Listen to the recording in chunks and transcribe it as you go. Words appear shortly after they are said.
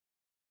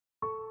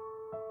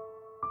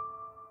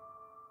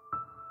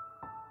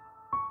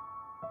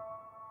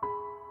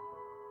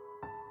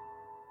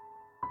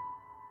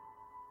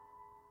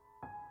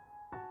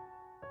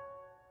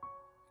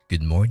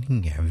Good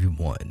morning,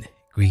 everyone.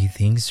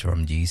 Greetings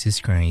from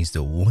Jesus Christ,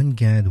 the One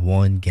God,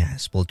 One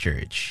Gospel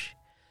Church.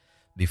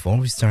 Before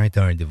we start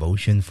our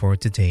devotion for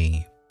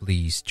today,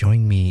 please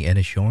join me in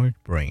a short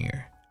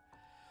prayer.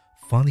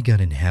 Father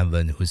God in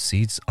heaven, who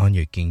sits on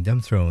your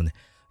kingdom throne,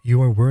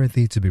 you are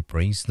worthy to be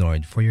praised,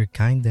 Lord, for your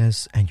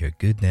kindness and your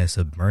goodness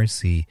of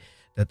mercy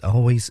that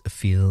always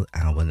fill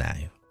our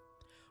life.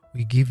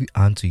 We give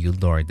unto you,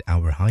 Lord,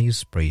 our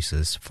highest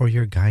praises for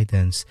your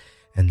guidance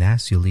and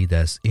as you lead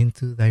us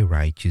into thy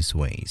righteous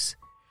ways.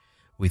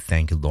 We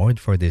thank you, Lord,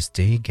 for this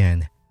day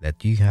again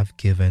that you have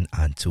given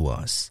unto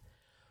us.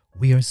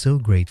 We are so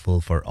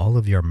grateful for all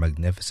of your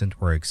magnificent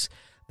works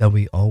that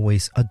we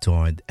always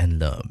adored and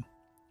love.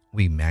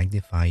 We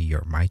magnify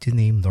your mighty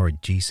name,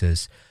 Lord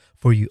Jesus,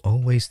 for you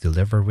always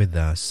deliver with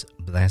us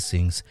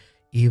blessings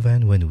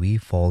even when we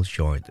fall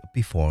short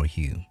before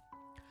you.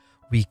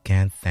 We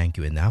can't thank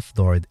you enough,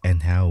 Lord,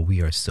 and how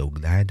we are so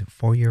glad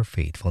for your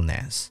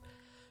faithfulness.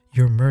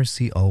 Your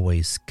mercy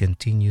always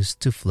continues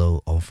to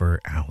flow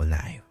over our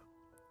life.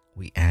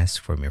 We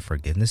ask for your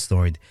forgiveness,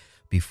 Lord,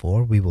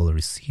 before we will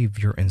receive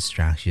your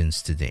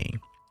instructions today.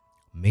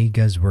 May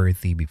God's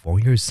worthy before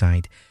your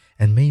sight,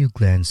 and may you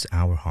cleanse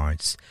our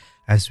hearts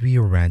as we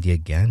are ready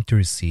again to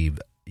receive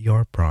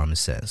your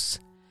promises.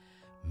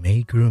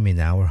 Make room in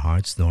our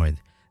hearts, Lord,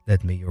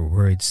 that may your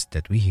words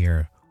that we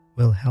hear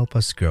will help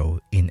us grow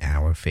in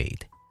our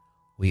faith.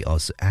 We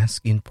also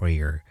ask in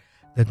prayer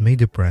that may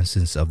the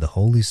presence of the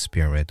Holy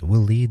Spirit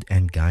will lead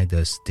and guide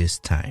us this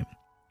time.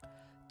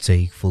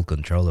 Take full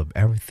control of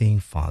everything,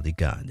 Father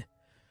God.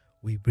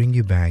 We bring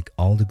you back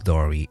all the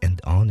glory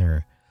and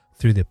honor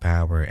through the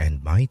power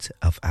and might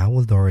of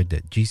our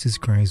Lord Jesus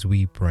Christ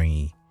we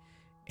pray.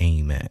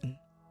 Amen.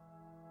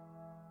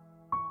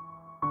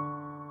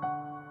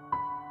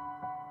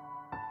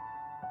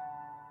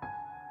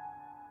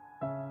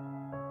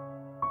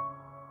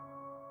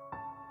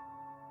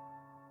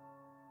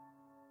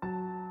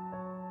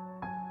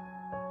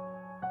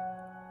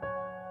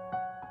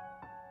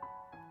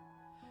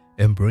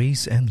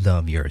 Embrace and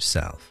love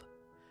yourself.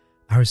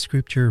 Our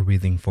scripture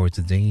reading for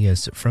today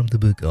is from the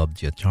book of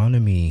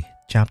Deuteronomy,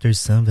 chapter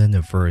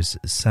 7, verse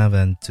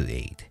 7 to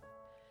 8.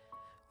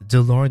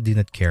 The Lord did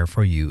not care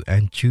for you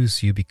and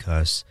choose you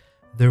because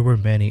there were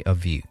many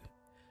of you.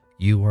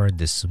 You are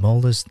the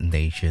smallest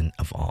nation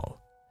of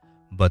all.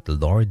 But the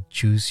Lord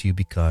chose you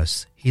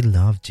because he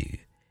loved you,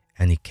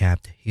 and he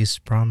kept his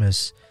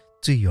promise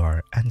to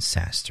your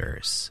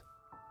ancestors.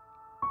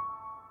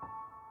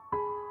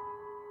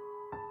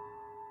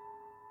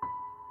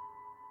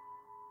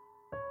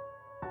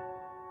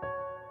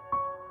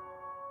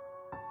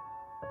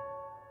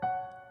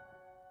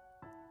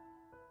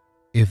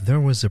 If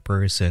there was a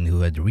person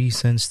who had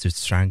reasons to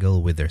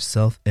struggle with their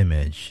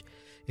self-image,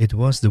 it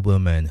was the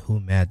woman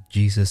who met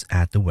Jesus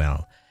at the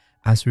well,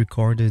 as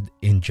recorded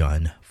in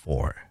John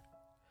 4.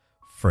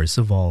 First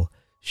of all,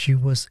 she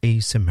was a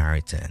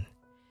Samaritan.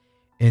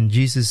 In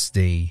Jesus'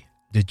 day,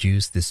 the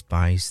Jews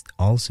despised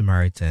all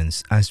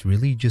Samaritans as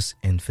religious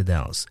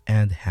infidels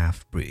and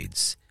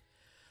half-breeds.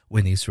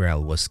 When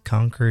Israel was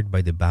conquered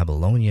by the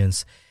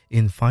Babylonians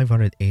in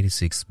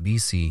 586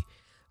 BC,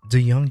 the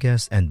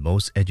youngest and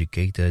most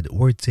educated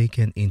were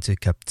taken into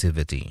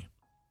captivity.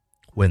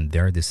 When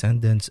their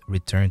descendants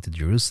returned to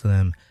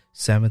Jerusalem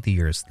 70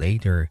 years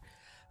later,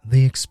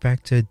 they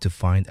expected to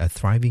find a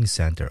thriving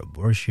center of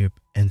worship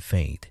and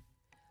faith.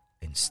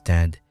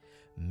 Instead,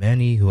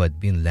 many who had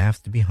been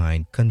left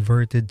behind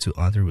converted to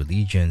other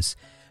religions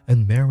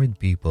and married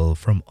people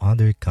from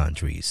other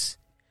countries.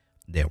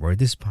 They were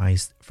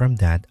despised from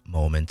that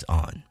moment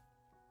on.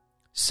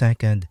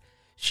 Second,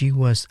 she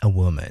was a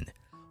woman,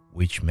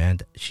 which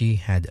meant she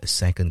had a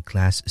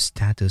second-class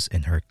status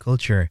in her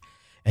culture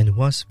and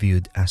was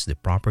viewed as the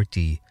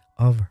property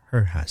of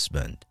her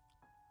husband.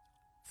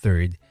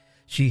 Third,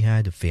 she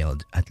had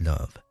failed at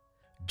love.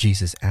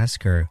 Jesus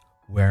asked her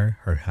where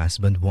her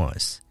husband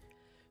was.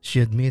 She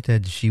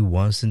admitted she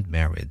wasn't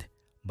married,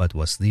 but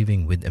was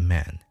living with a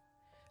man.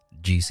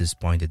 Jesus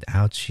pointed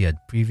out she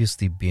had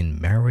previously been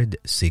married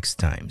 6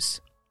 times.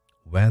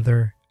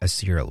 Whether a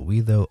serial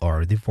widow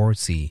or a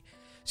divorcee,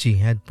 she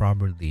had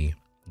probably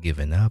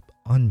given up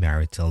on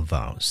marital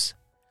vows.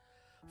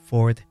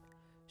 Fourth,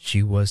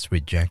 she was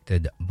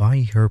rejected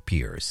by her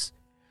peers.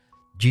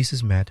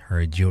 Jesus met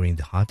her during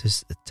the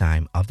hottest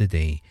time of the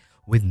day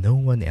with no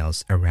one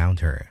else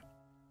around her.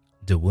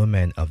 The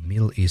women of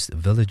Middle East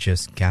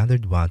villages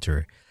gathered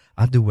water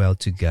at the well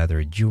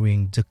together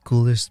during the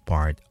coolest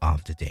part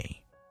of the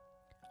day.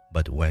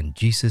 But when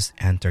Jesus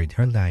entered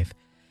her life,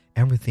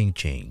 everything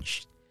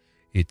changed.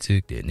 He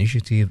took the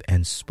initiative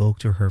and spoke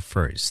to her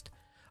first,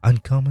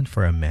 uncommon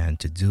for a man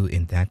to do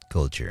in that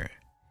culture.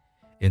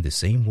 In the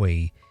same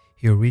way,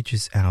 he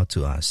reaches out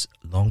to us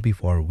long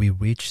before we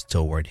reach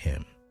toward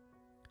him.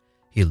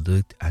 He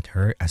looked at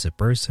her as a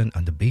person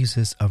on the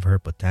basis of her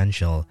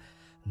potential,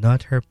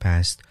 not her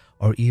past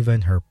or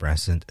even her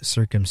present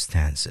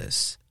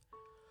circumstances.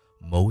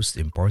 Most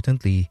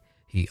importantly,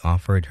 he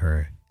offered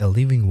her a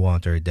living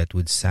water that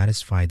would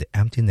satisfy the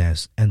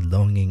emptiness and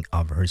longing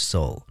of her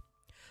soul,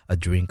 a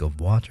drink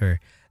of water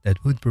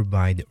that would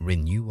provide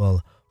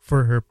renewal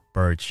for her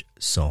purged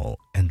soul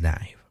and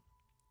life.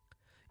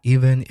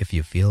 Even if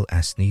you feel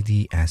as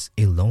needy as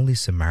a lonely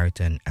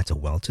Samaritan at a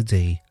well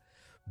today,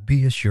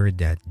 be assured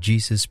that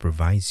Jesus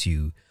provides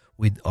you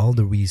with all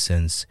the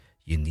reasons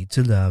you need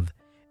to love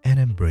and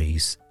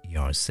embrace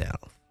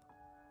yourself.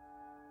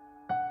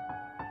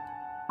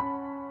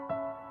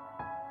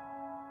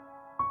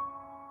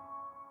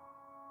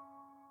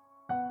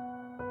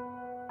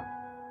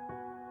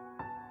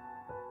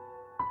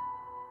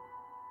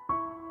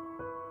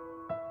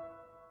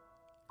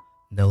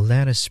 Now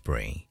let us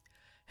pray.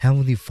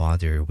 Heavenly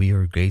Father, we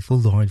are grateful,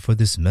 Lord, for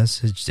this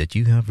message that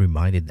you have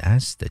reminded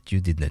us that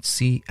you did not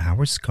see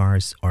our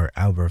scars or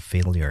our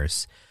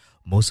failures,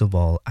 most of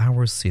all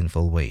our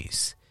sinful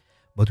ways.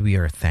 But we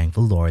are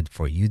thankful, Lord,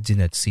 for you did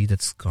not see the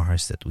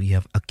scars that we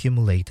have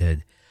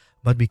accumulated,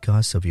 but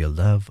because of your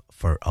love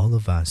for all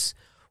of us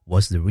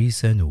was the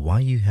reason why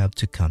you have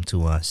to come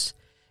to us,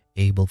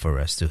 able for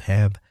us to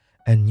have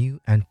a new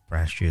and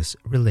precious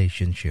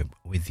relationship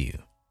with you.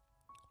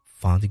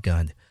 Father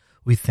God,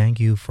 we thank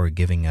you for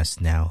giving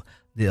us now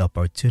the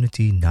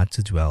opportunity not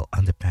to dwell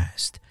on the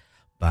past,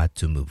 but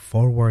to move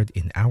forward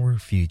in our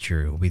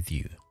future with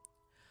you.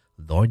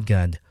 Lord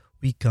God,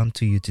 we come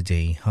to you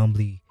today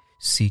humbly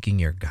seeking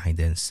your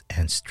guidance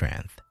and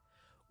strength.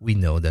 We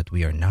know that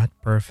we are not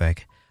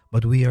perfect,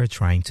 but we are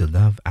trying to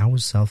love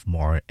ourselves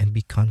more and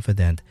be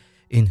confident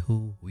in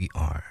who we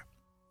are.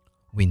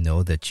 We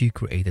know that you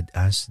created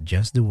us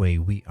just the way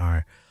we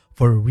are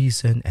for a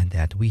reason and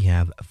that we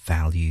have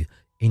value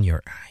in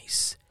your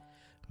eyes.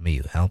 May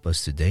you help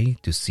us today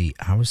to see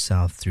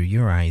ourselves through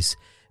your eyes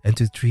and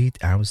to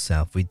treat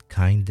ourselves with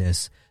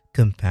kindness,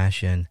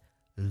 compassion,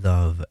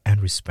 love, and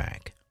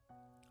respect.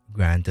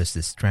 Grant us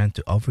the strength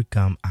to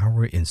overcome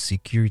our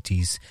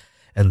insecurities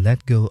and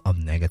let go of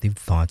negative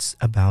thoughts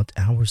about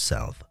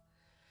ourselves.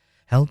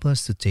 Help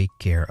us to take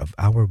care of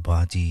our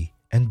body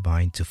and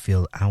mind to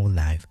fill our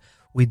life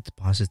with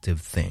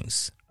positive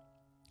things.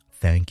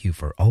 Thank you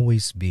for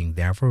always being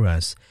there for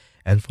us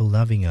and for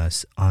loving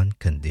us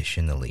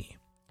unconditionally.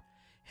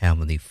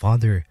 Heavenly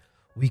Father,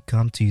 we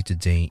come to you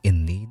today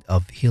in need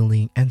of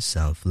healing and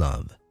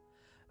self-love.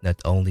 Not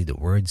only the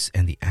words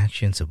and the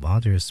actions of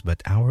others,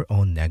 but our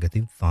own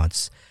negative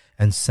thoughts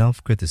and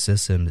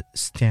self-criticism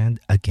stand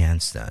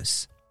against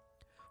us.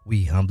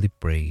 We humbly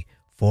pray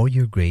for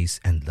your grace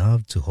and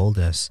love to hold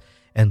us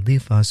and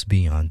lift us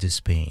beyond this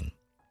pain.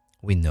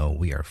 We know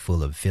we are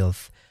full of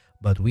filth,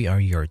 but we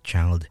are your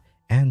child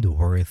and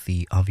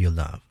worthy of your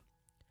love.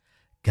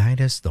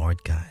 Guide us,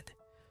 Lord God.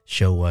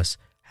 Show us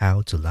how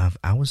to love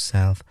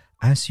ourselves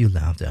as you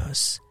loved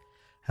us.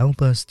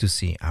 Help us to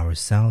see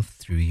ourselves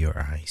through your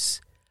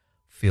eyes.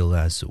 Fill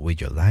us with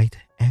your light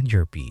and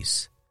your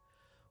peace.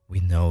 We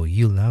know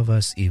you love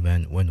us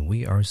even when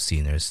we are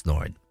sinners,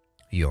 Lord.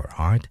 Your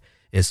heart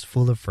is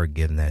full of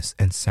forgiveness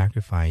and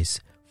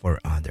sacrifice for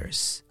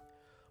others.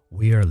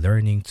 We are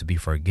learning to be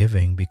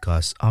forgiving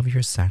because of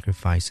your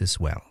sacrifice as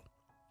well.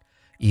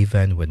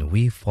 Even when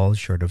we fall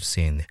short of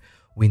sin,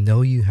 we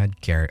know you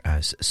had cared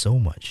us so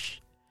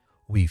much.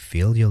 We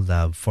feel your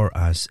love for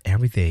us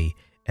every day,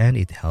 and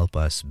it helps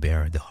us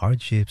bear the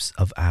hardships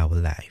of our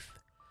life.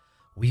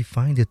 We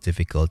find it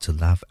difficult to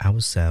love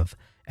ourselves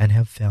and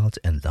have felt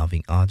and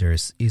loving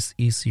others is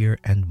easier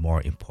and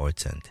more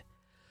important.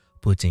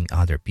 Putting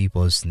other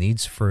people's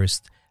needs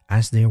first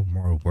as they are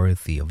more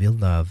worthy of your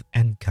love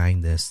and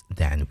kindness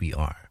than we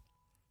are.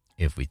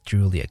 If we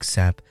truly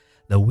accept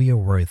that we are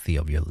worthy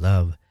of your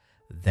love,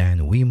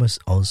 then we must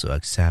also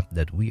accept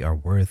that we are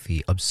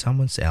worthy of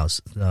someone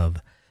else's love,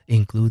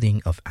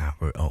 including of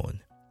our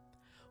own.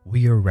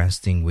 We are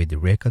resting with the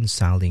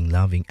reconciling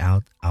loving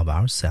out of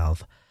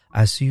ourselves,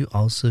 as you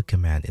also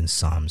command in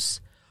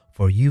Psalms.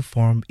 For you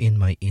formed in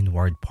my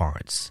inward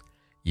parts.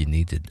 You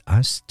knitted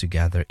us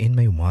together in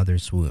my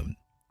mother's womb.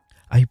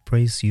 I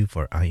praise you,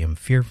 for I am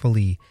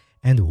fearfully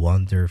and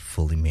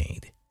wonderfully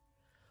made.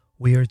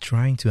 We are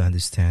trying to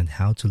understand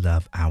how to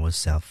love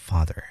ourselves,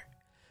 Father.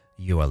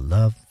 You are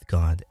loved,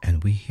 God,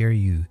 and we hear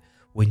you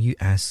when you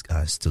ask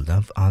us to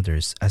love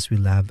others as we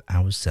love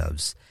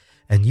ourselves,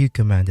 and you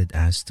commanded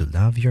us to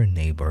love your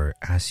neighbor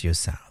as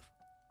yourself.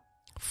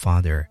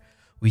 Father,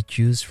 we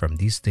choose from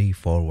this day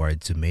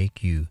forward to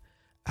make you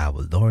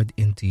our Lord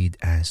indeed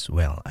as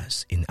well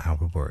as in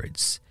our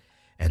words.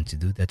 And to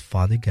do that,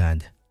 Father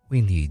God,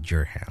 we need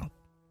your help.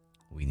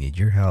 We need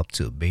your help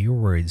to obey your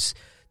words,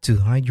 to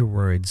hide your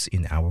words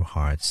in our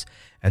hearts,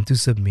 and to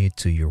submit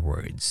to your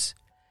words.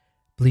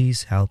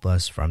 Please help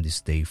us from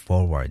this day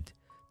forward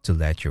to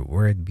let your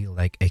word be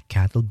like a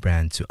cattle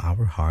brand to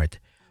our heart,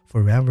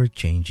 forever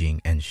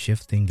changing and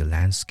shifting the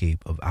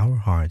landscape of our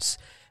hearts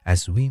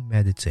as we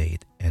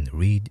meditate and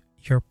read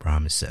your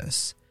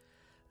promises.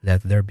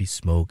 Let there be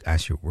smoke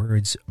as your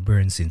words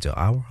burns into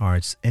our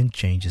hearts and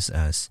changes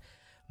us,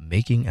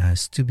 making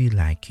us to be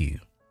like you.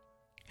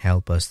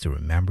 Help us to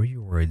remember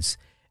your words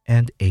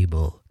and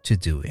able to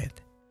do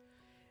it.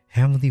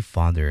 Heavenly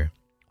Father,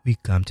 we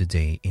come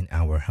today in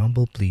our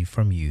humble plea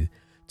from you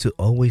to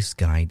always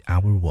guide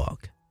our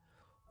walk.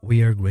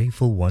 We are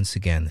grateful once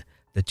again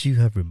that you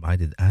have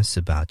reminded us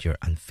about your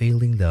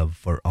unfailing love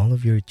for all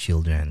of your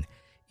children,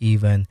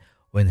 even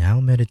when how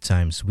many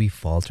times we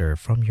falter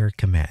from your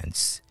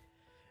commands.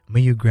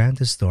 May you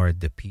grant us, Lord,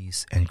 the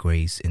peace and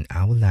grace in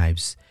our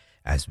lives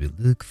as we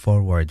look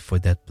forward for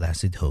that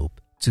blessed hope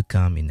to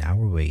come in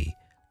our way,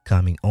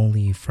 coming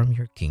only from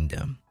your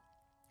kingdom.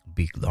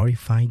 Be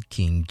glorified,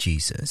 King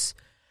Jesus.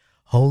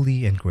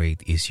 Holy and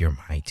great is your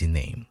mighty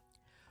name.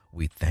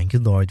 We thank you,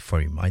 Lord, for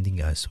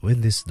reminding us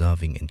with this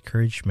loving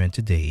encouragement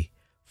today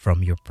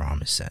from your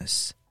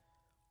promises.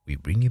 We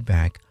bring you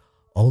back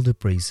all the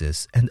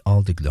praises and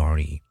all the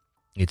glory.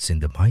 It's in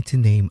the mighty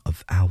name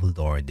of our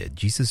Lord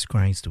Jesus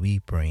Christ we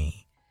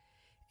pray.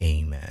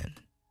 Amen.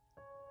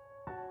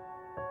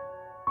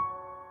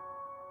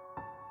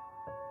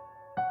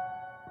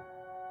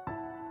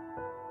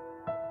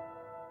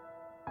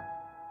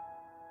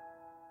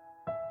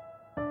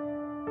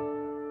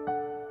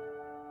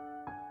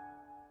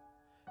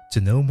 To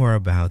know more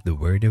about the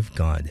Word of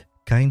God,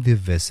 kindly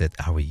visit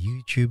our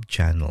YouTube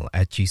channel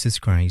at Jesus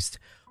Christ,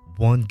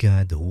 One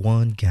God,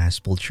 One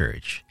Gospel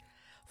Church.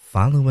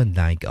 Follow and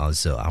like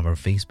also our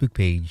Facebook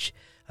page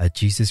at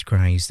Jesus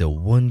Christ, the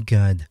One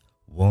God,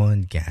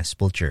 One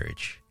Gospel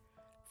Church.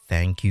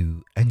 Thank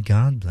you and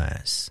God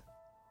bless.